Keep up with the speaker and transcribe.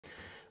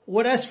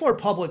What S4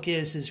 Public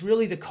is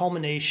really the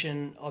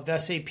culmination of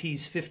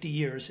SAP's 50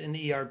 years in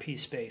the ERP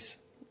space.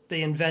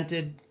 They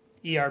invented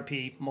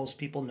ERP, most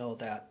people know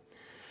that.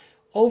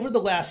 Over the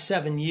last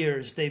 7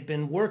 years, they've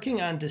been working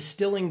on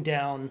distilling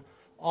down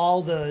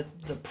all the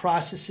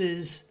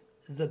processes,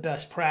 the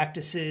best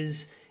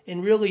practices,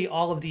 and really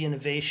all of the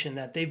innovation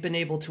that they've been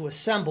able to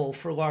assemble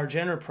for large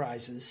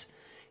enterprises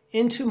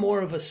into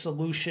more of a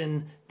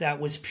solution that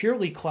was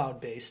purely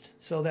cloud-based.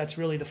 So that's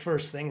really the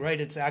first thing,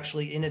 right? It's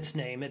actually in its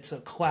name. It's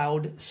a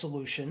cloud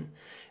solution.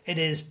 It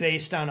is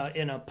based on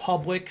in a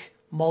public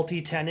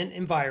multi-tenant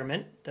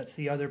environment. That's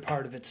the other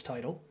part of its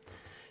title.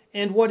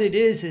 And what it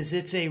is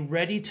it's a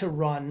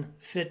ready-to-run,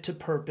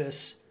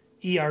 fit-to-purpose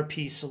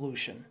ERP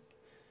solution.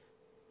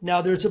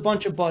 Now, there's a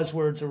bunch of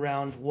buzzwords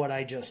around what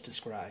I just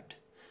described.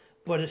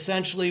 But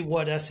essentially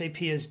what SAP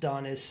has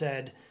done is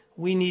said,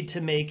 we need to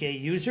make a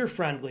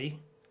user-friendly,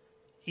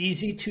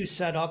 easy to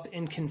set up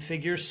and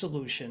configure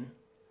solution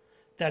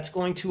that's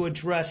going to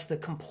address the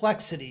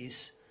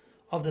complexities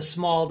of the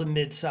small to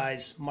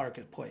mid-size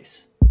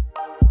marketplace.